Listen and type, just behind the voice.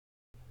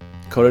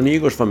Karin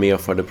Nygårds var med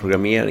och förde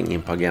programmering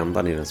in på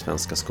agendan i den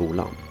svenska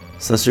skolan.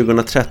 Sedan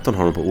 2013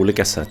 har hon på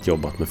olika sätt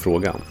jobbat med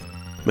frågan.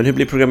 Men hur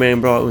blir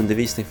programmering bra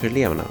undervisning för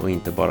eleverna och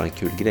inte bara en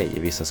kul grej i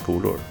vissa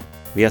skolor?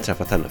 Vi har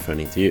träffat henne för en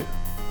intervju.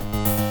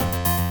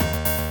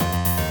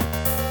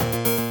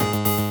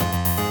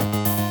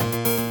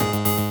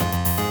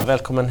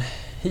 Välkommen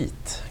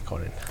hit,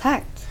 Karin.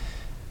 Tack.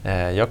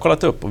 Jag har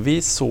kollat upp och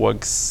vi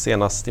såg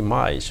senast i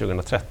maj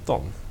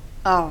 2013.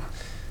 Ja.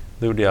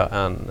 Då gjorde jag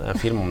en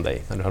film om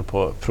dig när du höll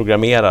på att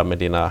programmera med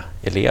dina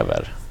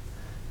elever.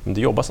 Men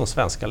du jobbar som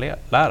svenska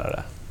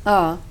lärare.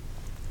 Ja.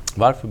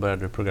 Varför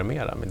började du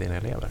programmera med dina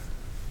elever?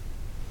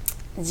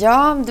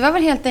 Ja, det var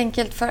väl helt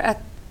enkelt för att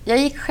jag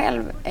gick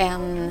själv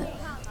en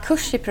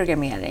kurs i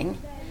programmering.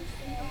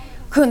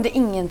 Kunde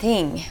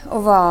ingenting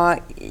och var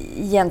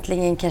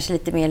egentligen kanske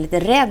lite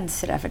rädd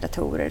sådär för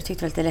datorer. Tyckte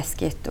det var lite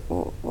läskigt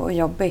och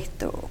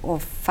jobbigt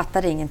och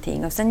fattade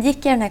ingenting. Och sen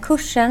gick jag den här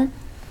kursen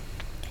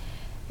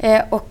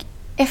och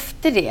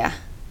efter det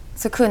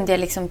så kunde jag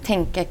liksom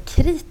tänka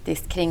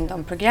kritiskt kring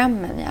de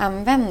programmen jag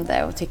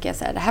använde och tycka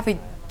så här, det här var ju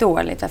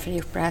dåligt, varför jag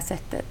gjort på det här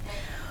sättet.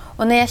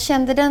 Och när jag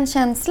kände den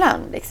känslan,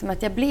 liksom,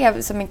 att jag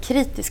blev som en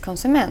kritisk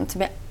konsument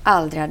som jag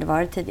aldrig hade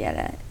varit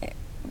tidigare,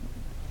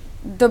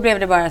 då blev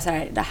det bara så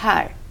här, det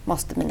här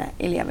måste mina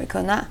elever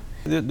kunna.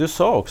 Du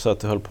sa också att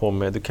du höll på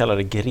med, du kallar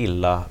det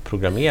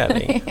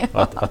grilla-programmering,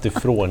 ja. att du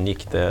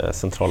frångick det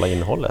centrala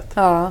innehållet.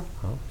 Ja.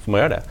 Får man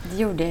göra det? Det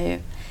gjorde jag ju.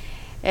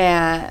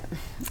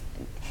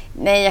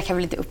 Nej, jag kan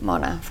väl inte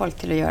uppmana folk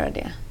till att göra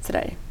det.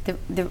 Sådär.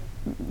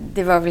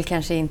 Det var väl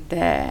kanske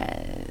inte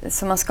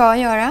som man ska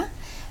göra.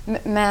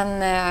 Men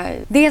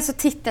dels så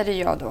tittade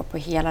jag då på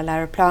hela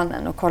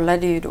läroplanen och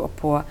kollade ju då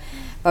på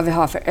vad vi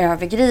har för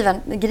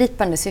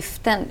övergripande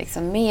syften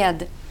liksom,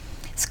 med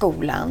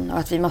skolan och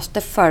att vi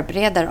måste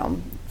förbereda dem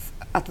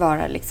att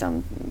vara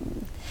liksom,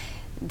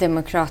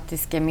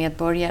 demokratiska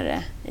medborgare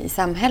i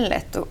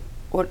samhället.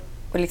 Och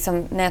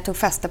liksom, när jag tog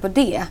fasta på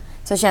det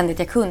så kände jag att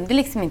jag kunde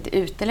liksom inte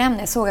utelämna.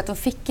 Jag såg att de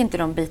fick inte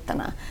de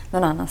bitarna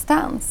någon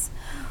annanstans.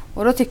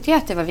 Och då tyckte jag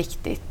att det var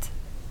viktigt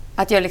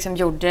att jag liksom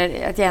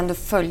gjorde, att jag ändå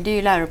följde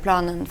ju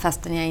läroplanen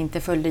fastän jag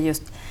inte följde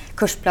just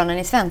kursplanen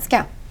i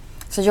svenska.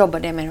 Så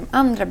jobbade jag med de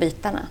andra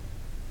bitarna.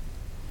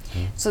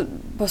 Så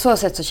på så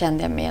sätt så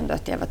kände jag mig ändå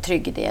att jag var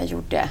trygg i det jag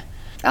gjorde.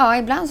 Ja,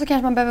 ibland så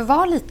kanske man behöver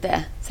vara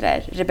lite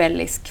sådär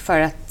rebellisk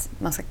för att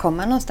man ska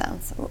komma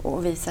någonstans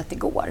och visa att det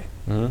går.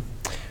 Mm.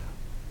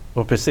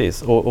 Och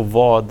precis. Och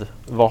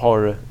vad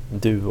har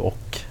du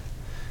och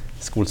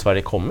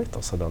Skolsverige kommit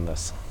då sedan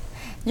dess?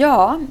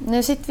 Ja,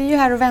 nu sitter vi ju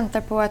här och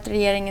väntar på att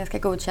regeringen ska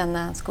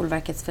godkänna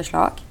Skolverkets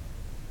förslag.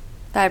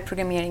 Där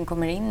programmering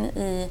kommer in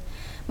i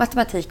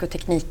matematik- och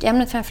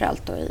teknikämnet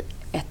framförallt då i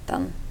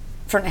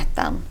från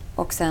ettan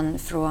och sen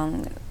från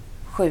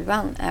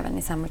 7:an även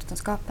i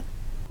samhällskunskapen.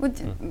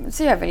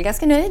 Så jag är väl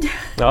ganska nöjd.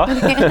 Ja.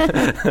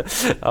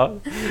 Ja.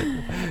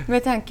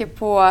 Med tanke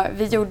på,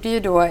 vi gjorde ju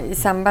då i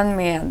samband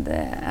med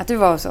att du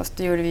var hos oss,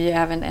 då gjorde vi ju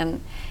även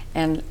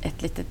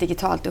ett litet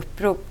digitalt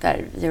upprop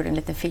där vi gjorde en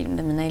liten film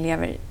där mina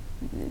elever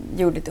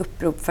gjorde ett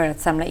upprop för att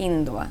samla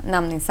in då,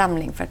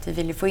 namninsamling för att vi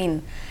ville få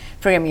in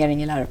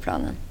programmering i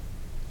läroplanen.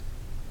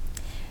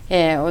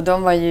 Och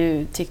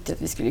de tyckte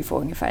att vi skulle få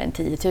ungefär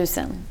 10 000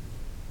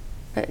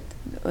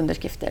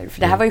 underskrifter.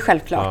 För det här var ju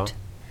självklart. Ja.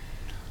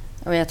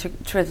 Och jag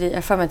tror att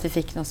jag för mig att vi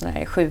fick någon sån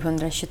här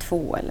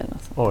 722 eller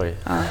något sånt. Oj.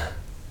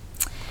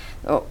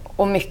 Ja.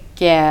 Och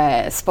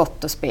mycket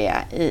spott och spe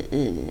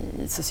i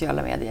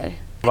sociala medier.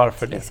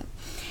 Varför det? Liksom.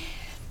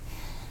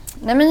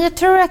 Nej, men jag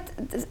tror att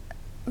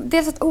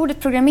dels att ordet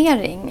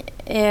programmering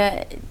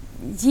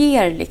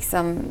ger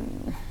liksom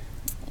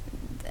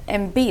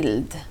en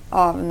bild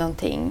av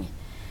någonting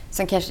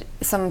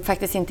som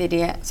faktiskt inte är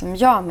det som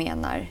jag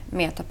menar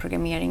med att ha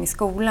programmering i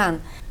skolan.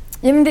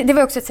 Ja, men det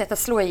var också ett sätt att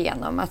slå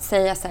igenom, att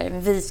säga så här,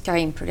 vi ska ha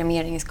in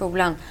programmering i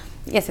skolan.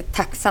 Det är ett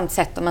tacksamt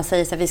sätt om man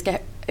säger så här,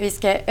 vi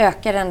ska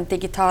öka den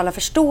digitala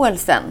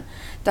förståelsen.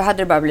 Då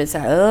hade det bara blivit så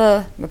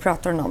här, vad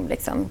pratar hon om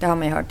liksom? Det har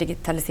man ju hört,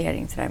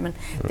 digitalisering så där, men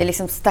det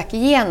liksom stack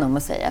igenom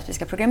och säga att vi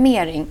ska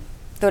programmering.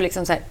 Då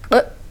liksom så här,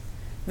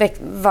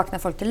 vaknar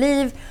folk till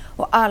liv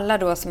och alla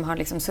då som har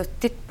liksom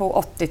suttit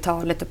på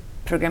 80-talet och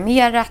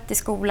programmerat i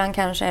skolan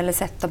kanske eller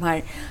sett de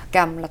här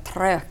gamla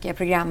trökiga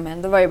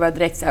programmen, då var ju bara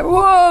direkt så här,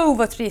 wow,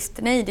 vad trist,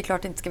 nej, det är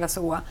klart det inte ska vara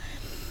så.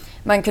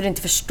 Man kunde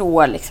inte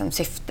förstå liksom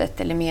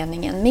syftet eller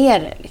meningen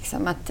med det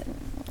liksom, att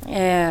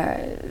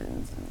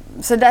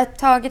så det har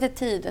tagit ett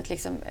tid att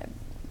liksom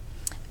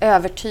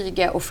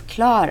övertyga och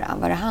förklara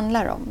vad det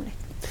handlar om.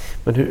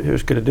 Men hur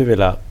skulle du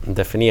vilja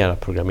definiera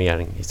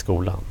programmering i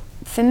skolan?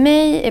 För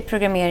mig är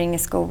programmering i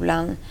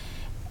skolan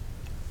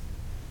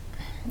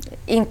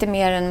inte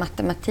mer än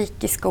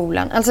matematik i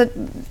skolan. Alltså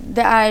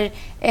det är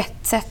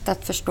ett sätt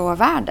att förstå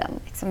världen.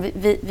 Liksom.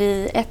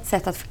 Ett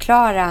sätt att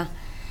förklara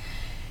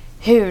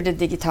hur det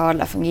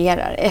digitala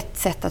fungerar. Ett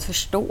sätt att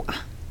förstå.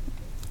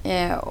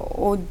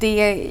 Och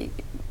det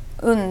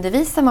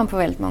undervisar man på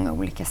väldigt många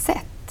olika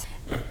sätt.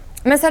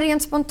 Men så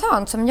rent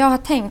spontant som jag har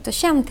tänkt och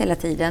känt hela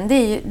tiden, det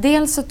är ju,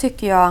 dels så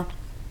tycker jag,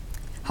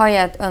 har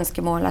jag ett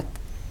önskemål att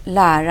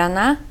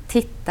lärarna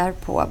tittar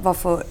på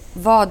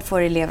vad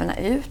får eleverna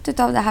ut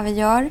av det här vi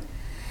gör.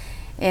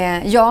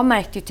 Jag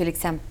märkte ju till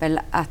exempel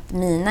att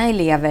mina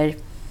elever,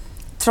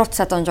 trots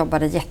att de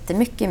jobbade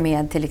jättemycket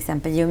med till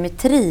exempel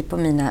geometri på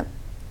mina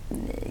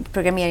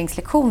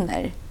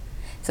programmeringslektioner,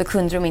 så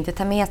kunde de inte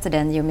ta med sig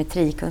den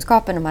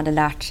geometrikunskapen de hade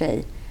lärt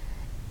sig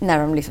när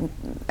de liksom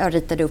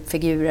ritade upp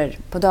figurer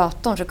på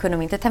datorn, så kunde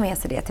de inte ta med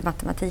sig det till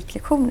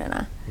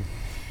matematiklektionerna.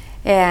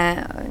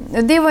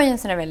 Och det var ju en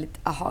sån där väldigt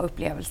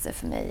aha-upplevelse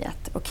för mig,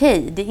 att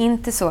okej, det är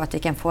inte så att vi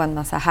kan få en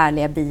massa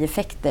härliga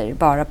bieffekter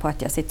bara på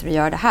att jag sitter och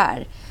gör det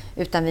här,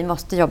 utan vi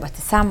måste jobba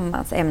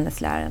tillsammans,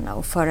 ämneslärarna,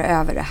 och föra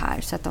över det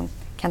här så att de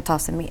kan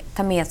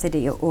ta med sig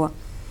det och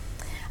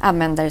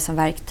använda det som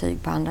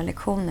verktyg på andra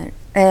lektioner.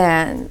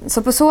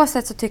 Så på så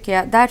sätt så tycker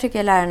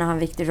jag lärarna har en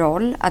viktig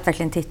roll att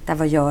verkligen titta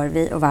vad gör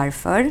vi och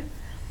varför.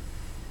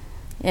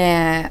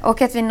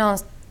 Och att vi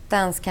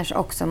någonstans kanske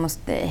också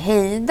måste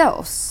hejda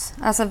oss.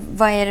 Alltså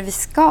vad är det vi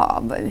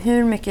ska?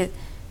 Hur mycket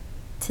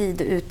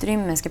tid och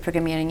utrymme ska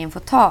programmeringen få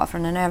ta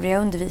från den övriga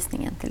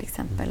undervisningen till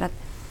exempel?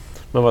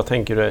 Men vad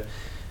tänker du?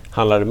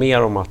 Handlar det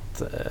mer om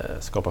att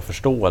skapa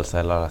förståelse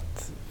eller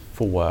att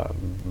få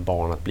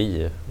barn att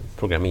bli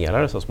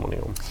programmerare så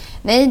småningom?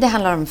 Nej, det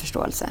handlar om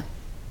förståelse.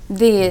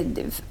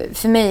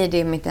 För mig är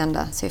det mitt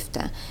enda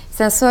syfte.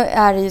 Sen så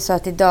är det ju så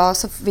att idag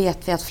så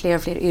vet vi att fler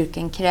och fler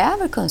yrken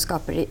kräver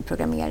kunskaper i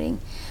programmering.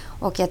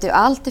 Och att det är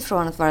allt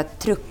ifrån att vara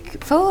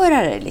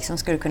truckförare liksom,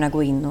 ska du kunna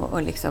gå in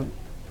och liksom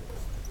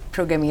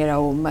programmera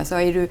om. Alltså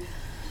är du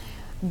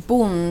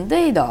bonde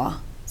idag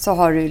så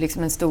har du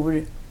liksom en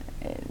stor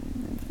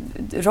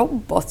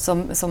robot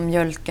som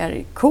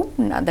mjölkar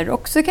korna där du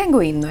också kan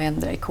gå in och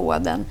ändra i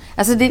koden.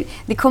 Alltså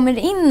det kommer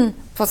in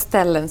på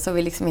ställen som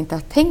vi liksom inte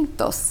har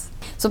tänkt oss.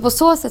 Så på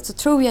så sätt så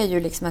tror jag ju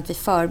liksom att vi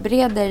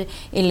förbereder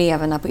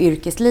eleverna på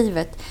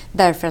yrkeslivet,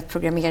 därför att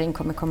programmering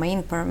kommer komma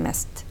in på de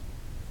mest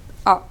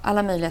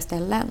alla möjliga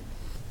ställen.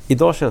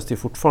 Idag känns det ju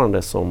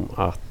fortfarande som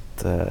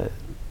att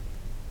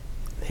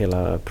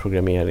hela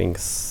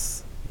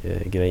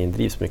programmeringsgrejen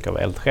drivs mycket av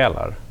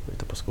eldsjälar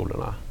ute på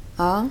skolorna.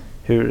 Ja.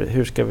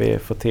 Hur ska vi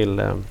få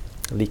till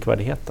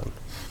likvärdigheten?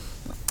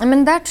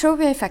 Men där tror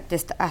jag ju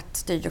faktiskt att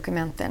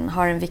styrdokumenten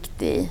har en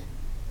viktig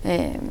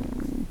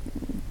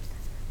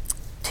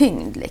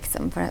tyngd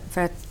liksom,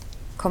 för att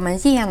komma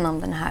igenom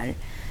den här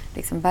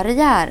liksom,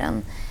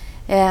 barriären.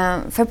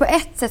 För på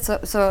ett sätt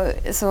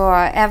så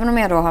även om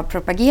jag då har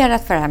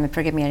propagerat för det här med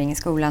programmering i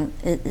skolan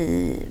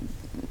i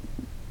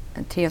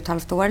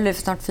 3,5 år eller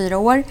snart 4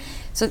 år,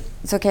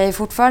 så kan jag ju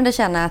fortfarande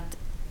känna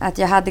att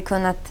jag hade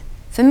kunnat,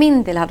 för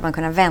min del hade man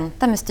kunnat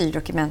vänta med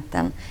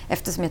styrdokumenten,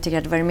 eftersom jag tycker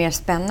att det var mer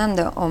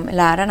spännande om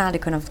lärarna hade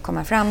kunnat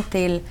komma fram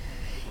till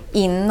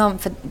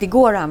för det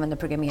går att använda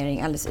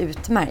programmering alldeles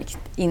utmärkt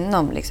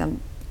inom liksom,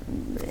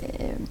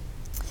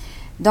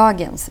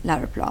 dagens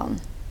läroplan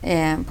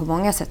på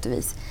många sätt och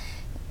vis.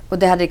 Och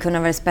det hade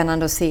kunnat vara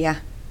spännande att se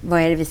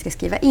vad är det vi ska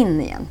skriva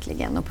in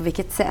egentligen och på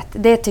vilket sätt.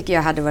 Det tycker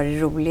jag hade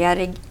varit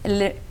roligare,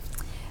 eller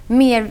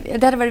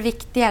det hade varit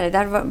viktigare. Det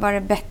hade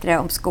varit bättre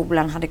om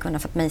skolan hade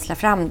kunnat fått mejsla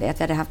fram det. Att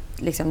vi hade haft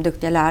liksom,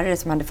 duktiga lärare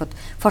som hade fått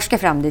forska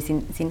fram det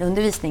i sin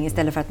undervisning,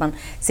 istället för att man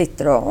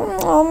sitter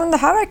och men det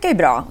här verkar ju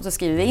bra, och så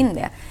skriver vi in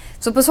det.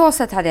 Så på så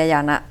sätt hade jag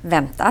gärna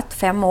väntat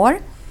 5 år.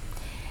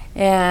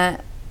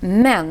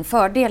 Men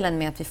fördelen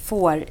med att vi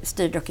får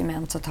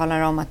styrdokument som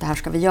talar om att det här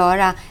ska vi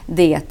göra,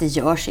 det är att det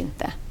görs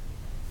inte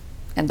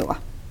ändå.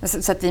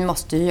 Så att vi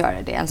måste ju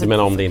göra det. Alltså, men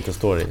om det inte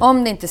står i?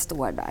 Om det inte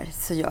står där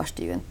så görs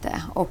det ju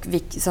inte. Och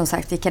som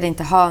sagt, vi kan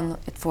inte ha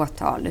ett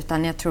fåtal,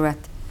 utan jag tror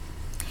att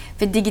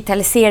för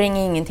digitalisering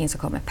är ingenting som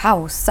kommer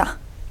pausa.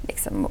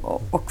 Liksom.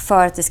 Och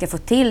för att vi ska få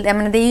till det, jag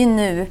menar, det är ju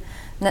nu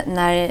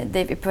när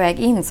det är på väg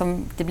in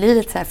som det blir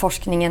lite så här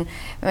forskningen.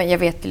 Jag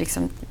vet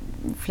liksom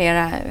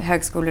flera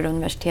högskolor och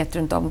universitet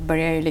runt om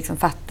börjar ju liksom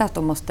fatta att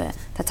de måste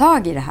ta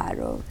tag i det här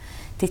och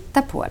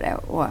titta på det.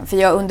 För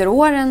jag under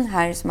åren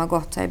här som har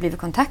gått så har jag blivit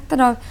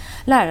kontaktad av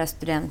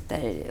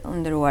lärarstudenter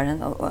under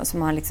åren och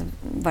som har liksom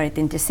varit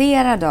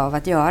intresserade av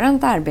att göra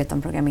ett arbete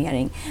om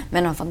programmering,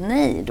 men har fått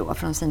nej då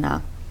från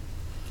sina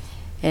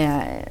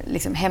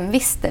liksom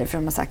hemvister, för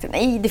de har sagt att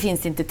nej, det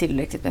finns inte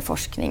tillräckligt med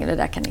forskning och det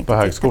där kan inte på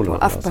högskolan.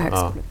 På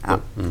högskolan. Ja.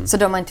 Mm. Så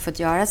de har inte fått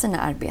göra sina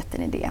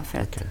arbeten i det. För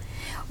att,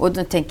 och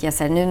då tänker jag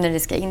så här, nu när det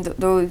ska in,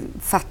 då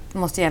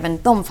måste ju även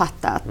de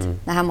fatta att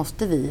det här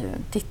måste vi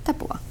titta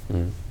på.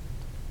 Mm.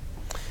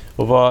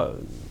 Och vad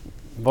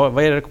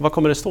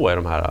kommer det stå i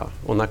de här,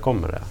 och när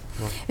kommer det?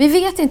 Vi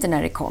vet inte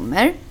när det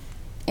kommer.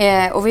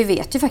 Och vi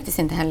vet ju faktiskt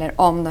inte heller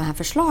om det här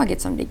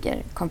förslaget som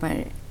ligger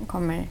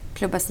kommer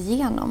klubbas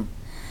igenom.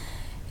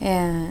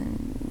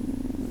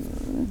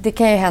 Det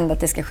kan ju hända att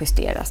det ska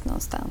justeras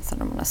någonstans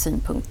eller om man har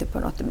synpunkter på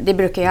något. Det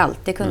brukar ju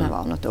alltid kunna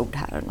vara något ord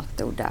här och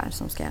något ord där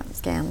som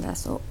ska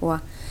ändras.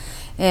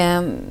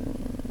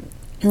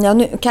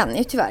 Nu kan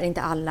ju tyvärr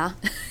inte alla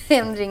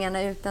ändringarna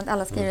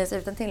alla skrivningar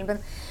utan till.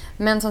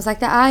 Men som sagt,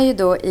 det är ju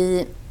då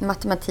i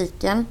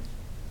matematiken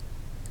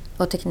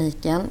och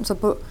tekniken.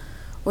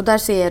 Och där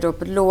ser jag då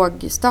på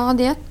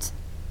lågstadiet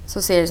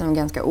så ser det som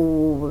ganska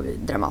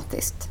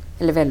odramatiskt.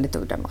 Eller väldigt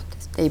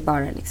odramatiskt. Det är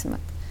bara liksom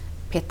att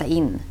peta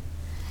in.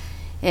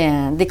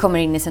 Det kommer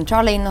in i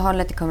centrala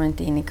innehållet, det kommer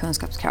inte in i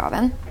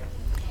kunskapskraven.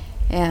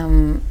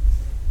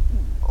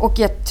 Och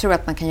jag tror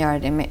att man kan göra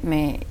det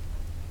med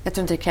jag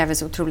tror inte det kräver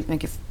så otroligt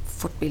mycket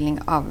fortbildning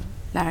av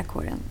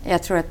lärarkåren.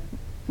 Jag tror att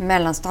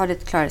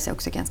mellanstadiet klarar sig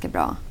också ganska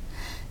bra.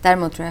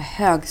 Däremot tror jag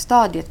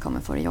högstadiet kommer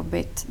få det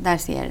jobbigt. Där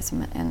ser jag det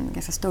som en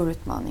ganska stor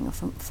utmaning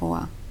att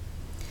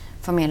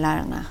få med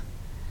lärarna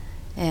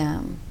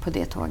på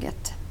det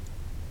tåget.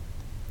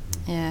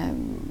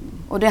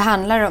 Och det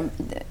handlar om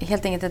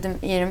helt enkelt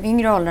att i de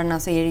yngre åldrarna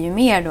så är det ju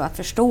mer då att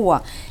förstå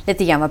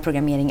lite grann vad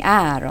programmering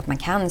är och att man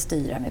kan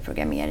styra med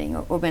programmering.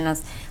 Och medan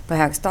på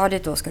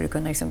högstadiet då ska du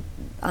kunna liksom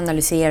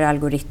analysera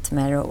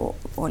algoritmer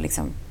och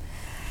liksom,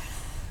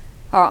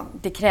 ja,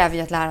 det kräver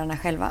ju att lärarna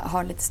själva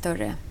har lite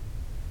större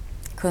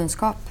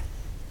kunskap.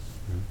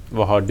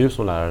 Vad har du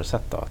som lärare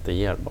sett då att det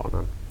ger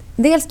barnen?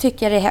 Dels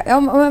tycker jag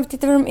om man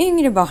tittar på de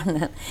yngre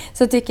barnen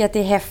så tycker jag att det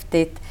är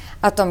häftigt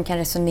att de kan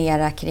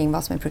resonera kring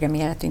vad som är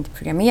programmerat och inte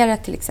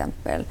programmerat till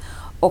exempel.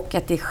 Och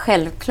att det är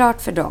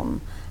självklart för dem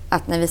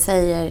att när vi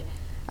säger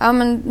ja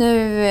men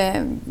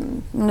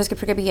nu ska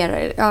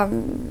programmera, ja,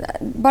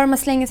 bara man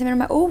slänger sig med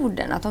de här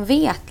orden, att de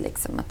vet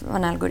liksom att vad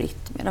en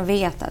algoritm är. De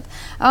vet att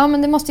ja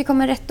men det måste ju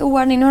komma i rätt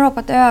ordning, nu har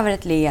hoppat över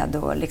ett led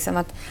och liksom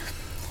att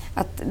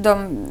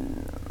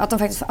de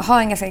faktiskt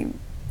har en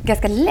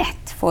ganska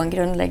lätt få en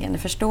grundläggande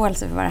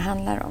förståelse för vad det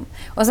handlar om.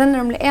 Och sen när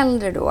de blir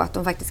äldre då, att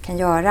de faktiskt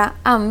kan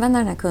använda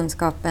den här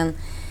kunskapen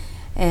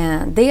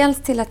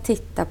dels till att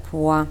titta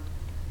på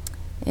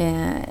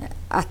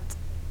att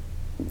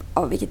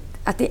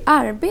det är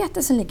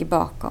arbete som ligger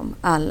bakom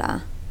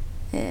alla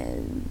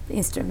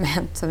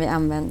instrument som vi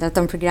använder, att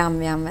de program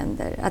vi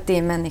använder, att det är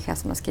en människa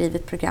som har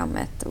skrivit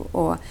programmet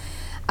och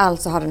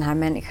alltså har den här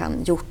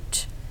människan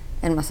gjort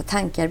en massa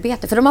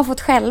tankearbete. För de har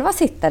fått själva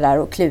sitta där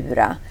och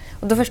klura.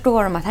 Och då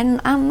förstår de att här är någon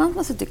annan som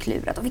har suttit och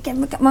klurat. Och vilka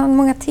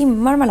många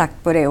timmar de har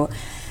lagt på det.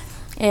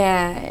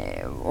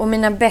 Och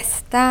mina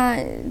bästa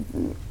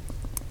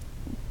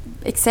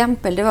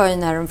exempel, det var ju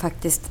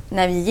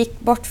när vi gick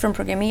bort från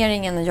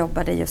programmeringen och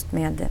jobbade just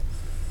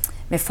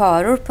med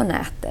faror på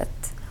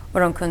nätet. Och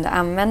de kunde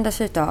använda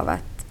sig av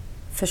att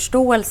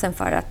förståelsen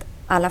för att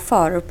alla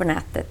faror på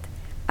nätet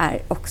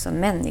är också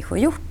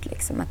människogjort.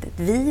 Liksom. Att ett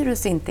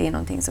virus inte är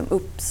någonting som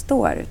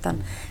uppstår utan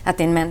att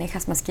det är en människa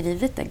som har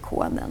skrivit den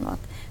koden och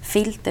att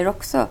filter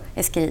också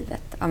är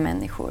skrivet av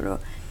människor.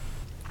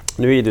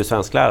 Nu är du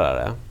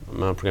svensklärare,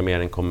 men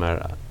programmering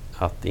kommer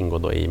att ingå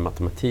då i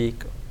matematik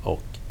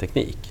och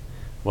teknik.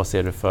 Vad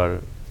ser du för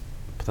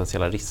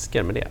potentiella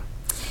risker med det?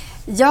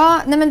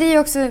 Ja, men det är ju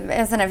också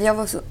en sån här, jag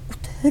var så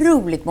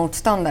otroligt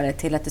motståndare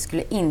till att det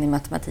skulle in i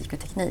matematik och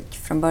teknik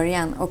från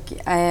början och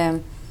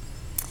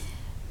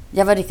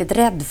jag var riktigt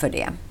rädd för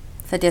det.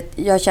 För att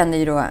jag kände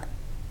ju då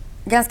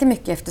ganska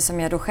mycket eftersom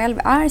jag då själv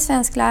är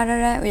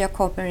svensklärare och jag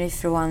kommer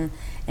ifrån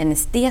en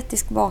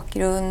estetisk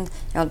bakgrund.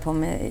 Jag håller på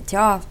med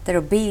teater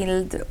och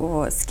bild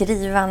och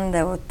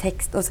skrivande och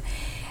text. Och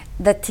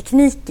där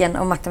tekniken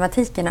och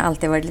matematiken har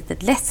alltid varit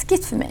lite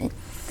läskigt för mig.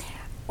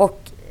 Och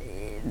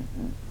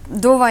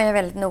då var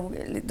jag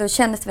då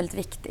kändes det väldigt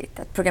viktigt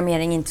att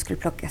programmering inte skulle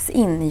plockas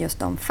in i just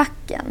de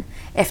facken.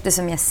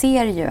 Eftersom jag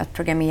ser ju att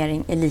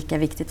programmering är lika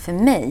viktigt för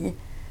mig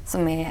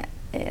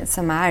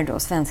som är då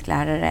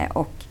svensklärare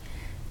och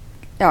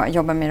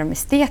jobbar med de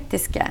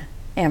estetiska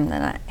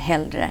ämnena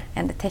hellre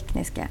än det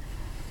tekniska.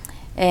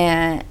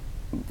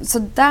 Så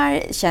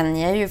där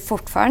känner jag ju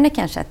fortfarande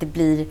kanske att det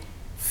blir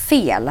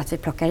fel att vi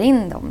plockar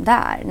in dem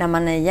där. När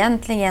man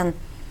egentligen...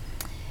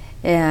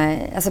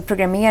 alltså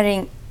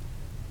programmering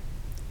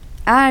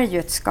är ju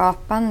ett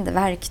skapande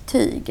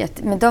verktyg.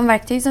 Med de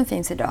verktyg som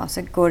finns idag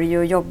så går det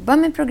ju att jobba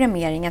med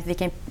programmering. Att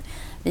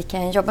vi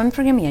kan jobba med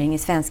programmering i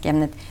svenska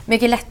ämnet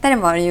mycket lättare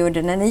än vad det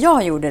gjorde när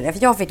jag gjorde det.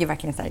 För jag fick ju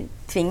verkligen så här,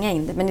 tvinga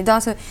in det. Men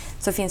idag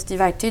så finns det ju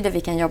verktyg där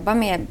vi kan jobba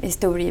med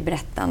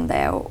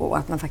historieberättande och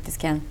att man faktiskt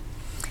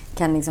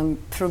kan liksom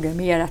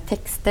programmera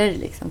texter.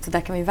 Liksom. Så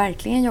där kan vi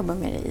verkligen jobba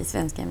med det i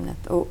svenska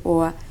ämnet.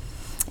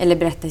 Eller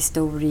berätta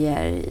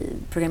historier,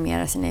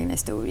 programmera sina egna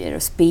historier.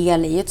 Och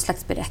spel är ju ett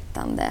slags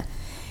berättande.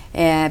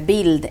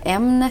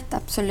 Bildämnet,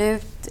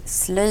 absolut.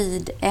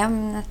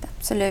 Slöjdämnet,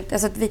 absolut.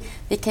 Alltså att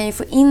vi kan ju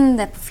få in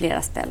det på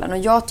flera ställen. Och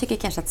jag tycker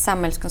kanske att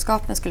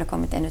samhällskunskapen skulle ha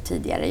kommit ännu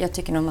tidigare. Jag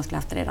tycker nog man skulle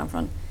ha haft det redan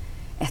från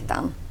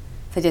ettan.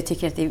 För jag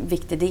tycker att det är en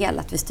viktig del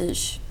att vi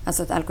styrs.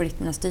 Alltså att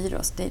algoritmerna styr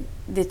oss.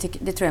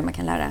 Det tror jag man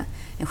kan lära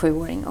en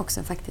 7-åring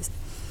också faktiskt.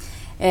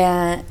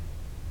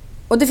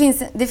 Och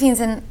det finns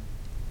en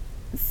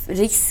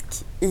risk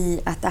i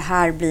att det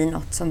här blir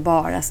något som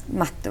bara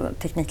matte- och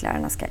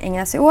tekniklärarna ska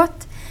ägna sig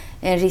åt.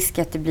 En risk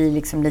att det blir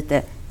liksom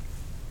lite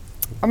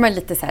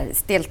så här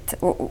stelt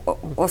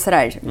och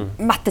sådär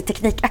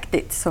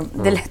matteteknikaktigt som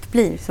det lätt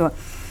blir. Så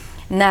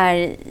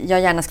när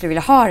jag gärna skulle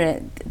vilja ha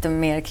det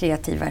mer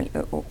kreativa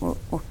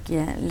och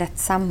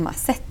lättsamma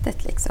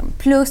sättet. Liksom.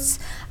 Plus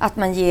att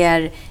man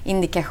ger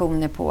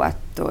indikationer på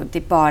att det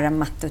är bara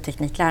matte- och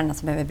tekniklärarna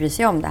som behöver bry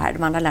sig om det här.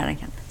 De andra lärarna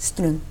kan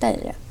strunta i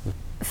det.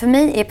 för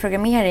mig är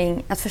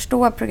programmering, att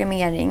förstå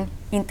programmering,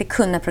 inte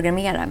kunna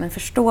programmera, men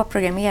förstå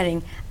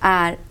programmering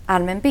är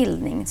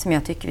allmänbildning som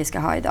jag tycker vi ska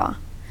ha idag.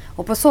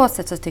 Och på så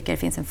sätt så tycker jag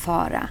det finns en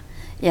fara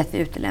i att vi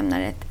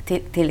utelämnar det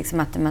till liksom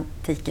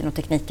matematiken och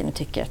tekniken och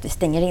tycker att vi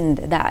stänger in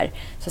det där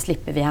så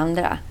slipper vi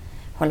andra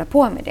hålla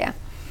på med det.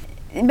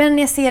 Men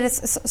jag ser det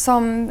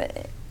som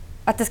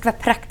att det ska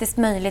vara praktiskt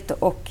möjligt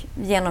att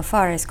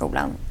genomföra i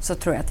skolan, så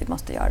tror jag att vi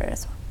måste göra det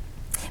så.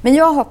 Men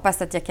jag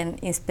hoppas att jag kan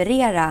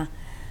inspirera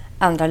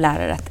andra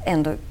lärare att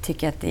ändå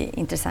tycka att det är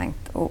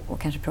intressant och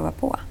kanske prova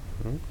på.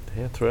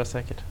 Det tror jag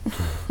säkert.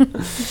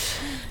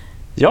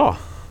 Ja,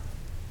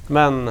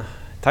 men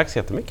tack så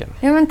jättemycket.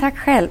 Ja, men tack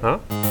själv. Ja.